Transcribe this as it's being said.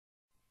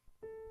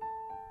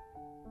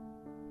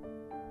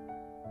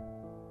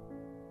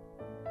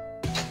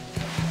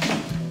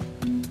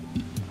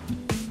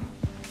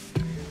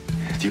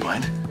Do you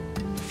mind?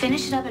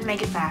 Finish it up and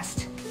make it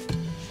fast.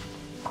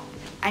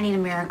 I need a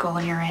miracle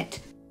and you're it.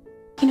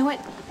 You know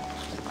what?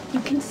 You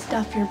can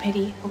stuff your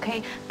pity,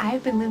 okay?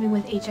 I've been living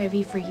with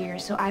HIV for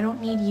years, so I don't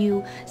need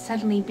you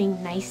suddenly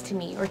being nice to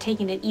me or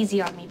taking it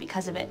easy on me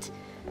because of it.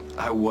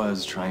 I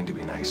was trying to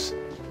be nice.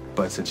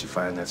 But since you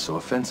find that so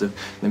offensive,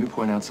 let me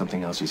point out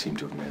something else you seem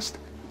to have missed.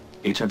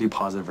 HIV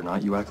positive or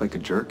not, you act like a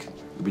jerk,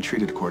 you'll be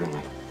treated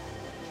accordingly.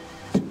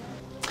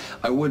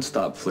 I would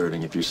stop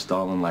flirting if your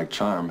Stalin-like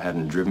charm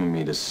hadn't driven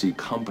me to seek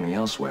company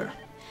elsewhere.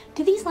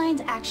 Do these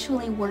lines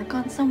actually work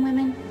on some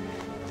women?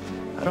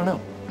 I don't know.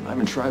 I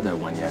haven't tried that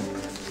one yet.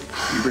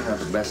 You bring out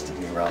the best of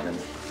me, Robin.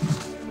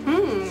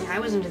 I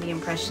was under the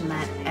impression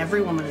that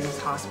every woman in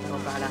this hospital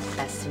brought out the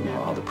best in me.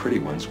 All the pretty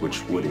ones,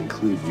 which would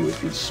include you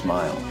if you'd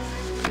smile.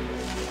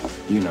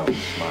 You know you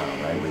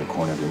smile, right? Where the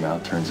corner of your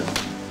mouth turns up.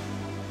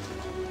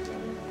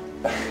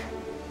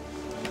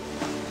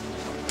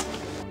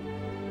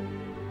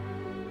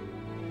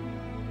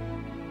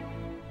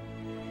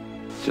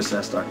 Just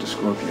ask Dr.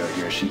 Scorpio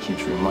here. She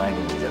keeps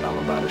reminding me that I'm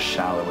about as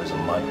shallow as a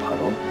mud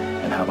puddle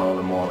and have all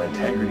the moral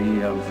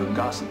integrity of a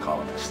gossip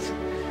columnist.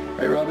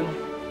 Right, Robin?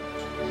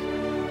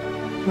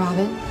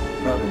 Robin?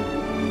 Robin.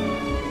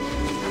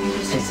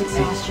 It's just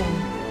exhaustion.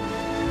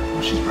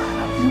 Oh, she's burning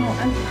up. No,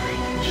 I'm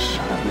fine. Just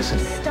shut up. Listen.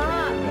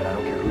 Stop. Man, I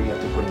don't care who you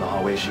have to put in the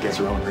hallway. She gets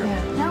her own room.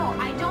 Yeah. No,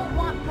 I don't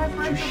want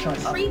preferential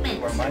Shut up. treatment.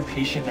 You are my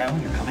patient now,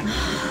 and you're coming.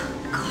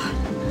 God,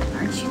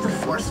 aren't you the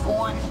forceful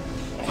one?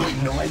 I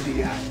have no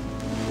idea.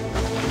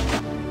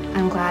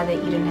 I'm glad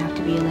that you didn't have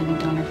to be a living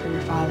donor for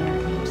your father.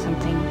 If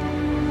something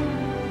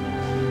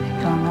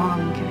had gone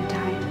wrong, you could have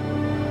died.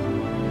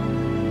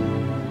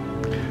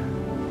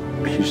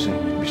 Are you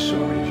saying you'd be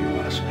sorry if you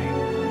lost me?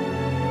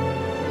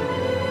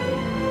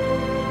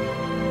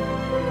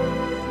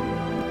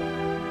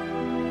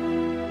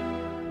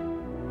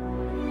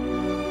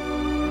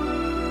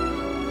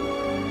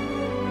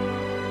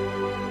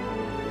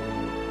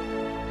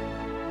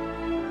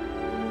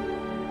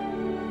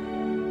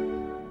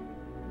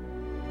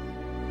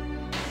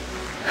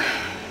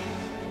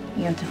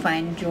 You have to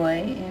find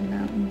joy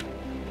in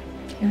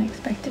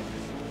unexpected.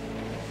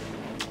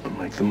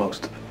 Make the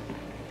most of it.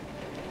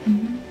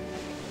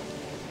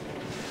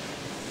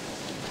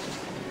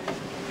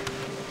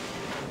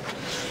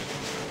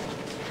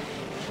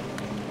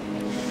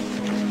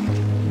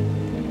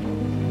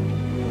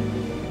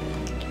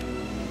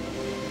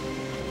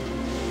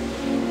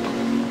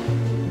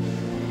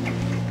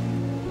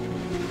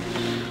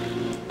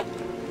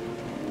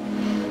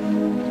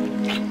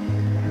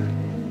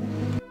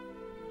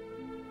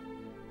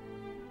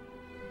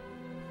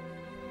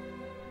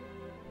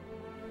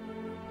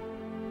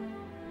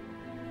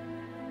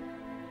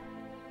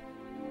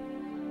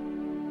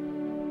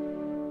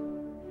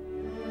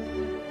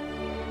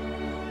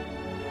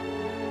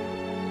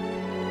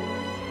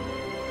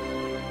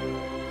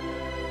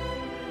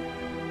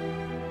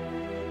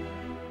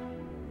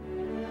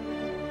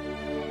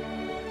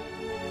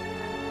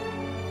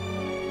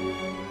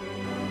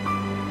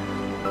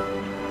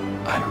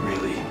 I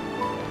really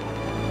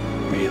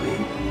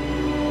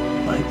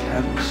like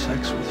having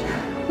sex with you.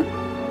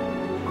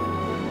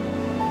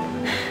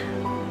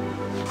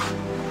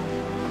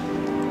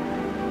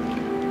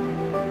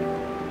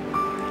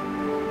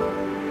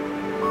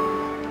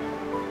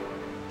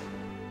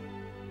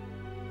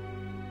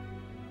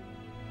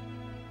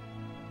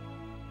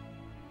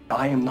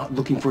 I am not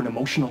looking for an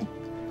emotional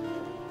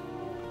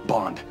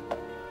bond.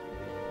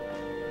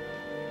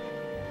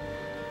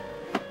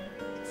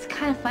 It's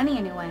kind of funny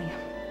in a way.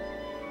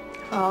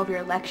 For all of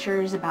your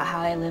lectures about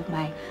how I live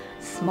my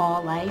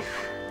small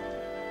life,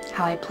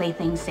 how I play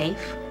things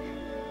safe,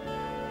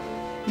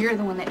 you're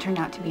the one that turned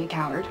out to be a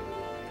coward.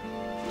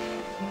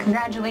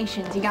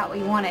 Congratulations, you got what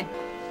you wanted.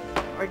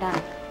 We're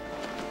done.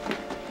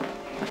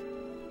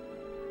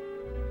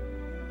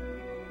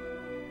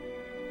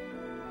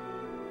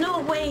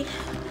 No, wait.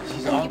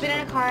 You've been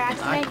in a car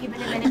accident, you've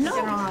been admitted to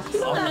General Hospital.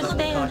 You don't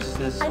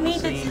understand. I need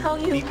to tell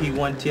you. BP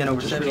 110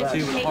 over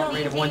 72 with a heart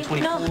rate of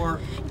 124.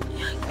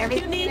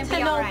 You need to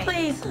know,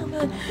 please.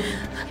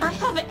 I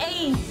have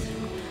AIDS.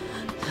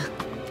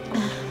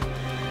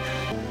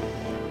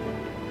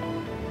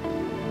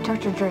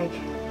 Dr. Drake,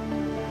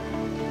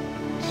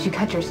 did you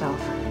cut yourself?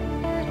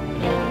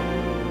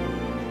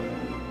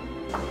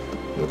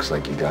 Looks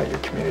like you got your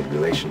committed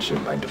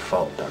relationship by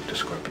default, Dr.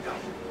 Scorpio.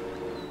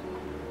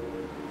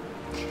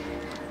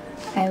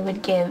 I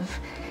would give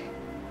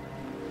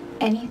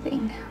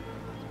anything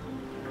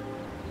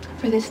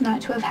for this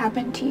not to have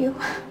happened to you.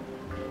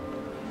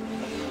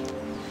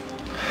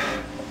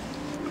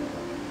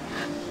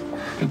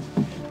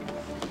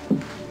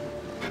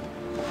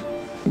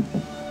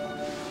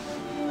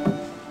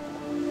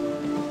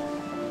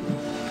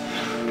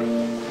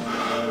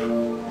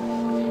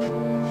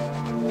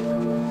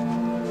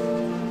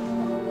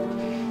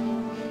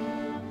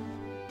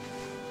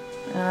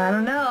 I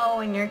don't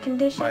know, in your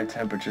condition. My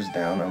temperature's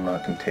down. I'm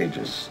not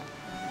contagious.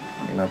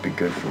 May not be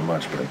good for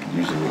much, but I could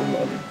use a little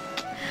loving.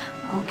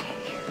 Okay.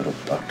 Little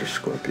Dr.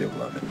 Scorpio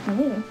loving.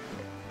 Ooh.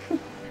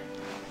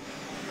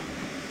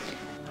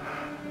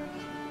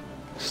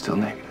 still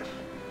negative.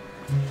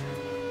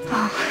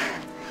 Oh.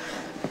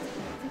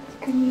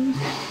 Good news.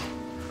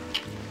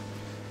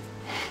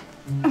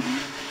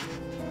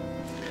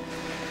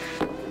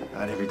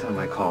 God, every time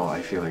I call,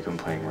 I feel like I'm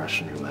playing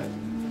Russian roulette.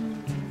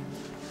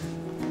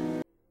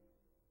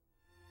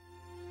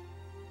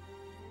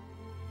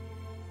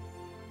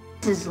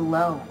 This is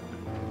low,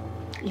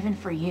 even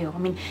for you. I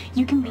mean,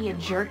 you can be a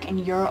jerk in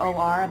your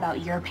OR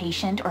about your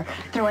patient, or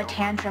throw a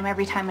tantrum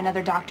every time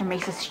another doctor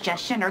makes a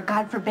suggestion, or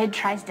God forbid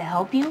tries to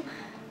help you.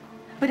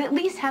 But at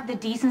least have the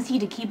decency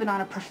to keep it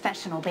on a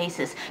professional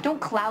basis. Don't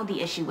cloud the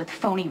issue with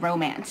phony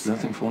romance. There's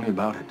nothing phony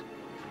about it.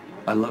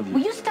 I love you.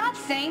 Will you stop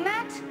saying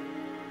that?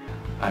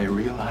 I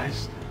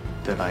realized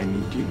that I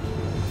need you.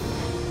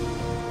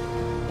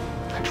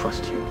 I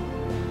trust you.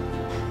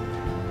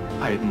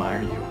 I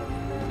admire you.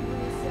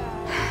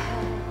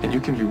 And you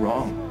can be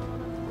wrong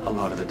a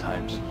lot of the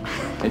times.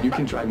 And you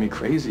can drive me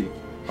crazy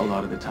a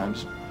lot of the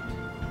times.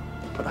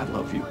 But I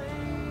love you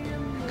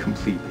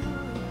completely.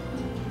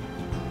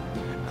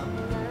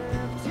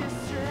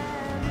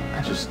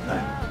 I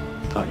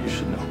thought you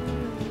should know.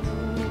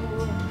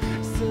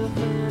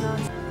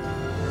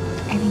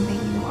 I think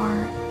that you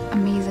are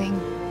amazing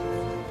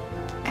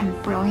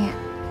and brilliant.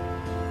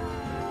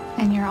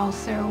 And you're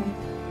also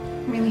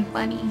really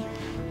funny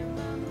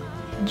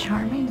and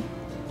charming.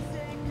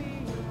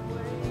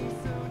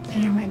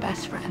 And you're my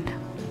best friend.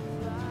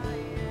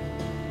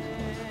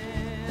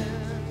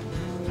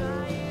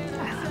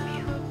 I love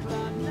you.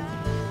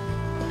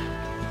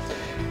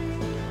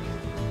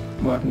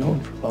 Well, I've known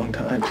for a long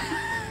time.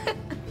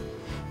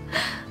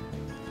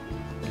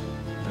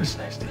 But it's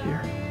nice to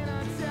hear.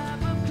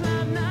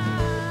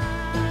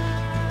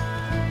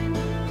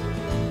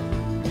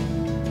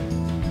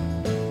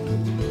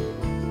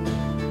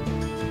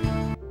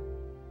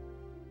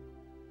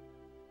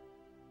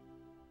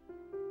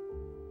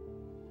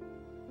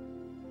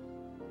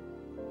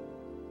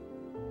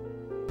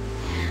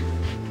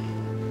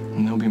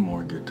 And there'll be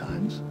more good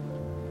times.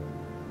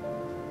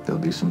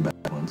 There'll be some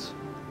bad ones.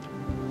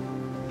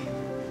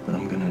 But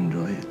I'm gonna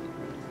enjoy it.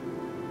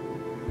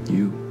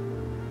 You.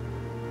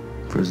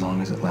 For as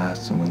long as it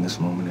lasts, and when this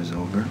moment is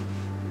over,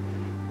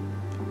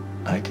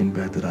 I can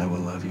bet that I will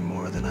love you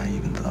more than I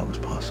even thought was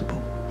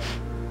possible.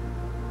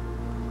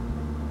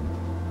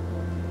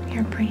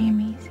 You're pretty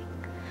amazing.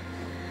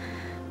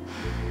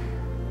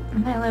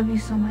 And I love you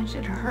so much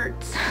it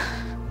hurts.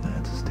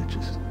 That's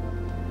stitches.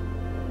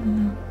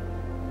 No.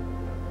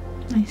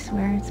 I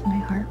swear it's my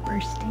heart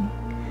bursting.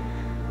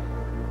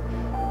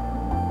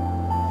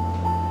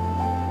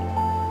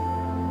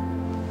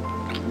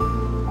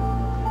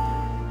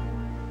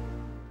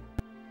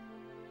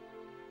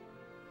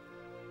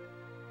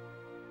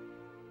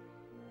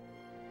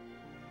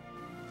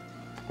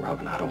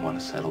 Robin, I don't want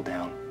to settle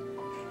down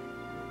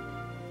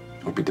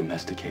or be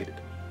domesticated.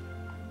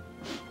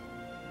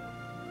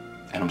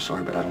 And I'm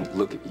sorry, but I don't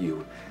look at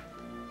you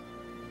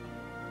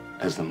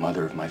as the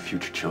mother of my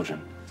future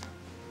children,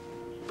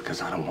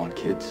 because I don't want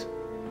kids.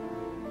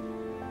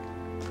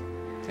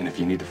 And if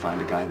you need to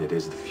find a guy that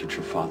is the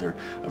future father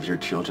of your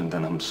children,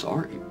 then I'm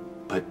sorry,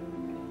 but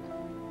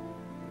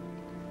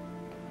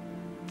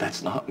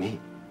that's not me.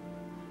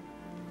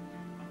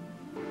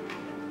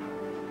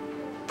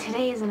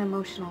 Today is an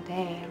emotional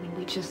day. I mean,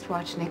 we just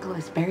watched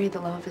Nicholas bury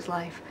the love of his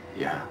life.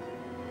 Yeah.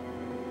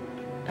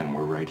 And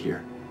we're right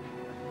here.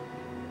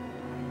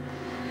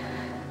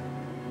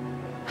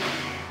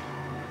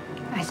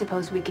 I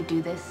suppose we could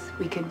do this.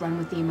 We could run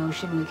with the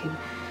emotion. We could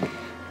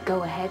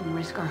go ahead and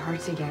risk our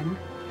hearts again.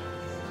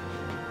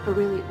 But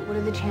really, what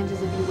are the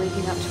chances of you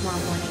waking up tomorrow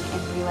morning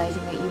and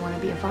realizing that you want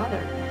to be a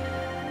father?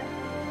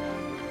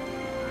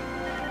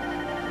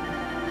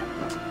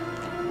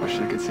 Wish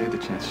I could say the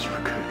chances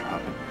were good,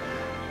 Robin.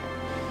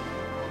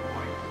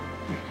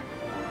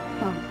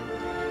 Well,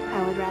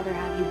 I would rather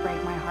have you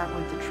break my heart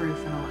with the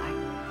truth than a lie.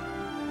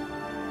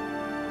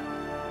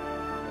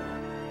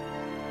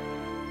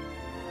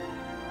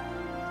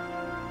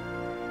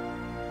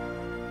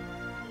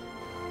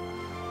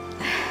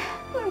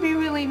 It would be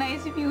really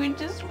nice if you would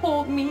just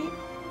hold me.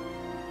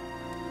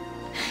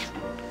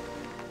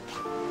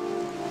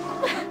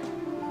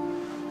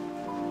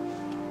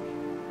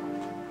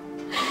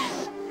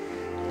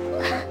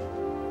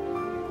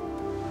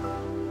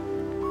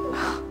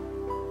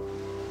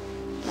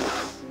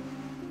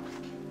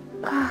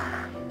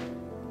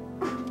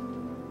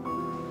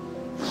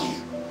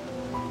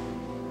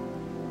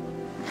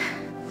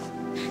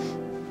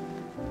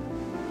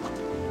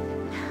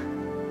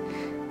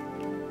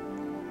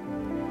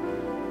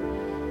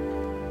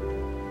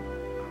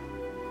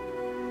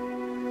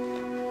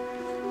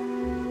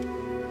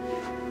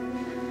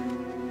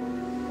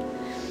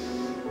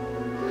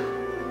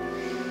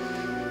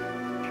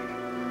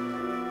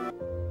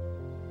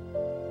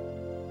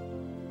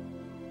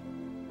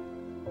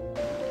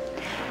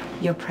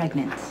 You're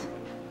pregnant.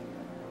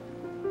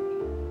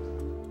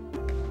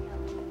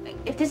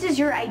 If This is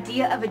your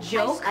idea of a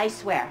joke? I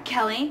swear.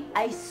 Kelly?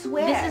 I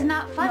swear. This is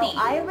not funny.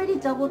 No, I already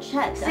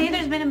double-checked. Say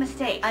there's been a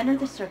mistake. Under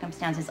the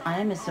circumstances, I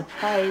am as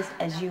surprised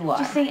as you are.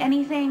 Just say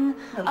anything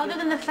No, other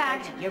than the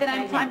fact that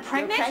I'm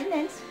pregnant? You're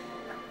pregnant.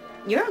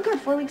 You're a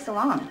good 4 weeks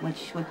along,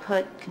 which would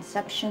put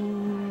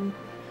conception...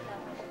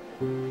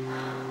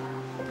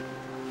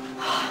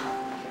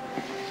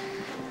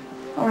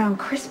 Around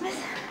Christmas?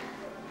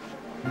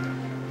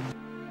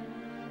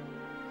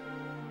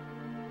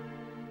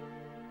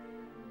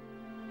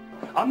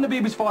 I'm the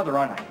baby's father,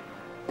 aren't I?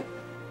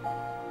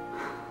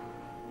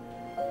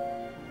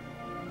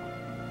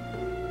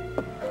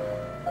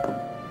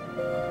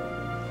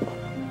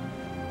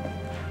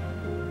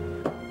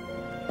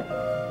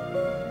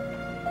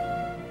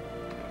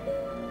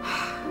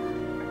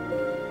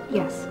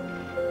 Yes.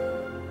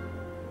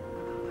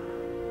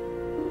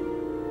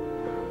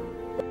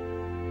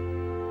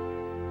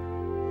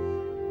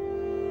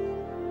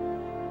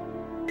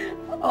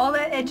 All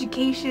that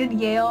education,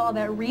 Yale, all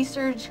that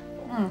research,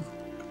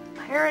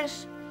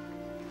 Paris,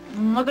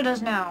 look at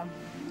us now.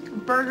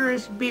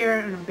 Burgers, beer,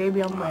 and a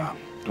baby on the way.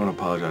 Don't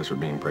apologize for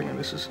being pregnant.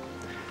 This is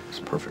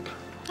perfect.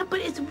 But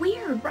it's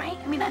weird, right?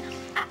 I mean,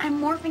 I'm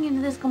morphing into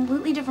this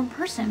completely different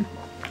person.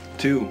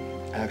 Two,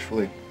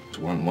 actually.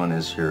 One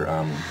is your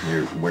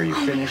where you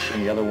finish,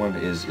 and the other one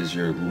is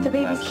your. The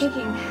baby's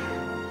kicking.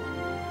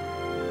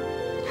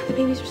 The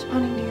baby's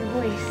responding to your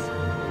voice.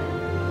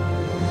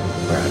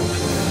 I don't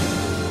feel it.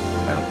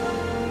 I don't.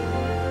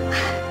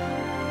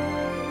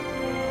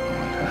 Oh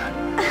my God.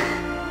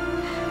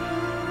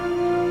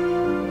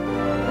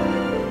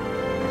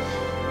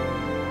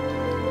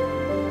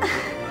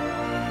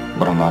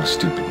 But I'm not a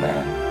stupid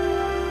man.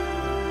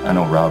 I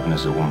know Robin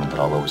is a woman that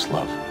I'll always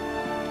love.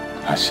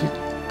 I see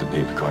the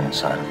baby going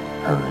inside of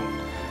her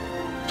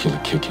and feel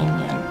it kicking,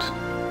 and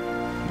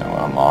you know,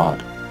 I'm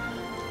odd.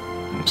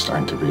 I'm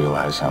starting to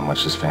realize how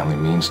much this family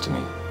means to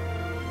me.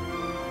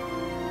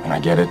 And I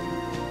get it.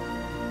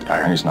 The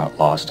irony's not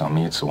lost on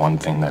me. It's the one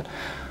thing that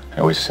I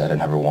always said I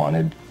never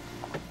wanted.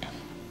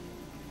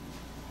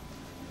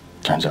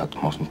 Turns out the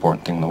most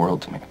important thing in the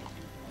world to me.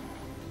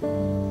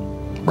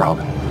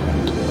 Robin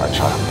and my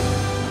child,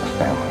 our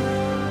family.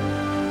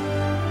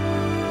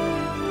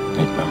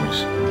 Make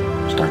memories,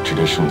 start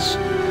traditions,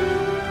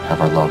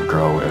 have our love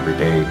grow every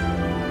day.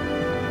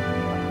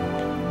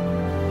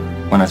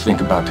 When I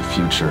think about the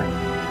future,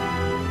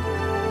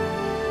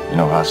 you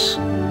know, us,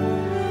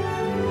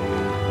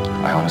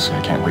 I honestly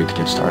can't wait to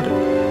get started.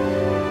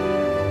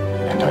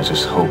 And I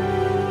just hope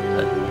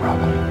that,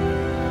 Robin,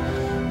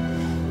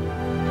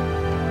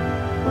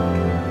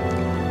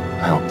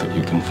 I hope that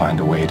you can find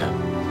a way to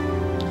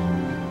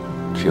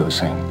feel the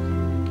same.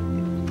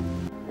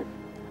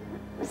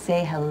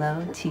 Say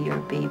hello to your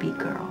baby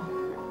girl.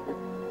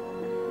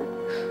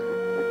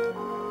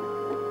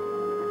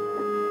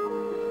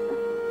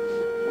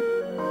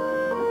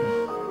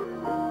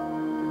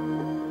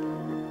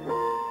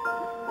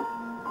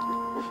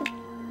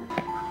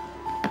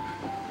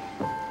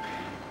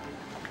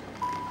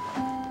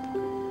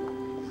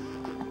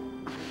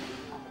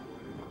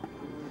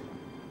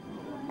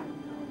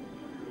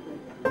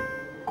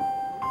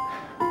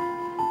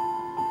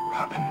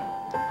 Robin,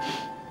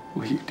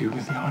 will you do me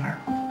the honor?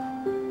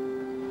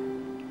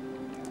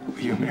 Will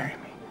you marry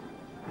me?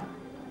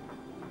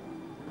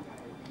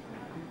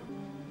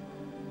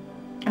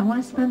 I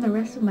want to spend the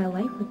rest of my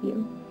life with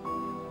you.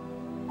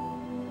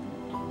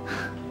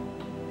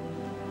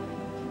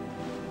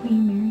 Will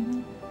you marry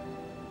me?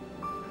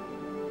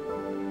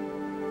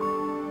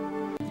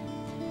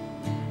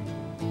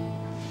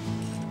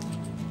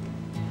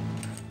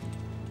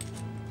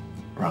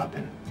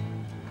 Robin,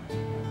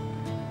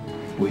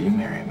 will you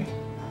marry me?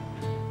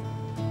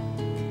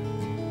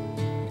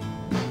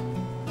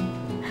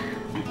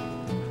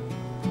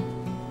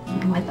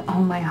 With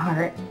all my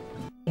heart,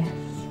 yes.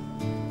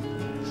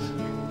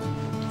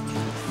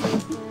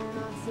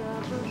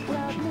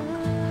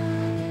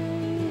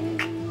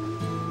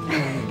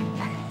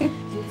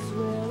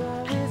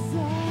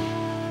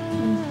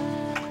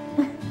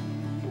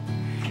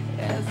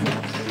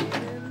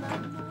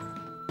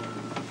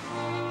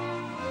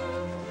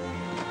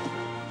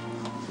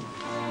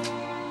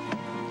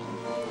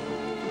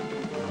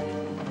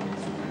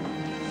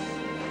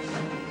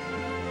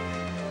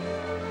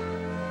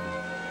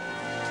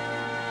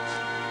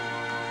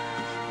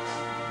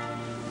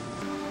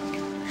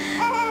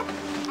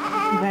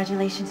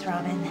 Congratulations,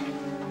 Robin.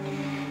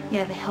 You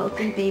have a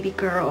healthy baby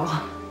girl.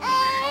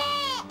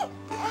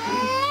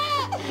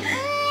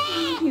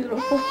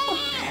 Beautiful.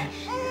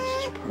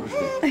 She's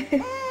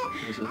perfect.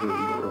 She's a little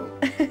girl.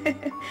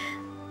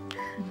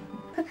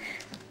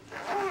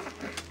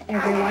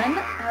 Everyone,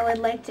 I would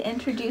like to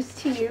introduce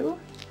to you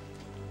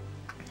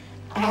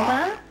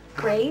Emma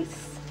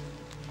Grace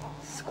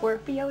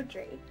Scorpio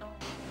Drake.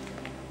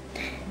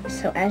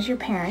 So as your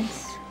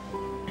parents,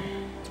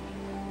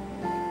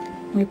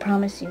 we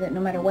promise you that no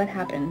matter what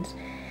happens,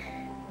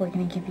 we're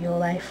going to give you a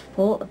life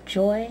full of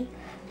joy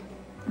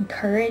and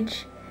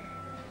courage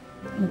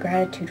and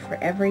gratitude for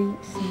every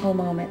single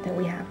moment that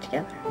we have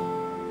together.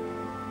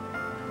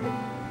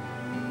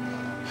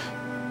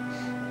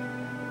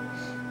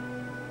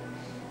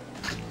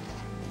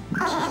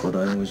 what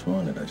I always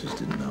wanted. I just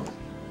didn't know.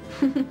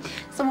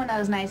 Someone not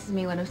as nice as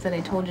me would have said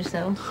I told you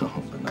so.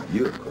 Oh, but not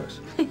you, of course.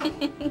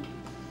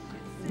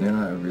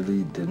 Yeah, I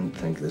really didn't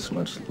think this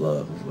much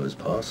love was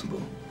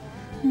possible.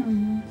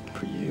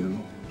 For you,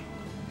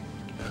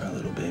 for our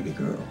little baby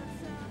girl.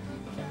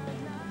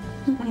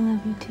 We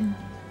love you too.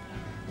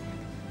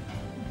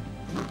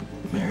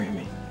 Marry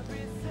me.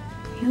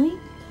 Really?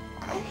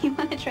 You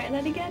want to try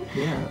that again?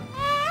 Yeah.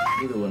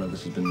 Neither one of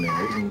us has been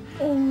married,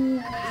 and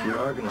if we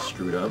are gonna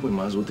screw it up, we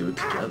might as well do it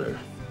together.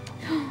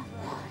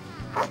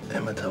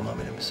 Emma, tell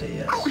Mommy to say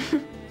yes.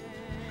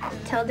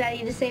 Tell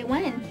Daddy to say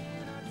when.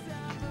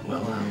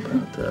 Well, how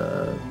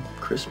about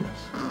Christmas?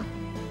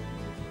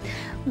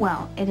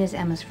 Well, it is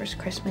Emma's first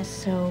Christmas,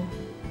 so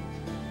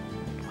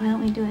why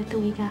don't we do it the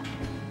week after?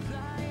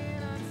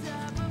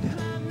 Yeah.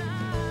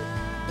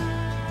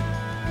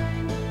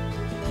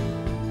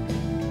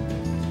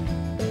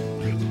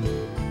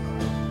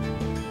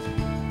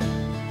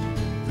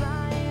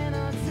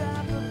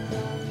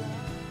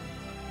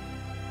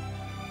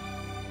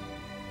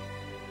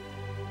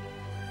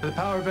 By the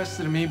power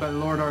vested in me by the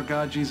Lord our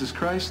God, Jesus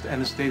Christ,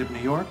 and the state of New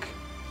York,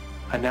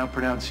 I now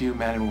pronounce you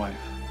man and wife.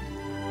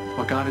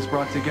 What God has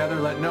brought together,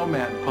 let no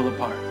man pull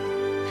apart.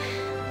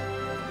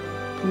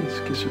 Please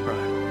kiss your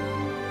bride.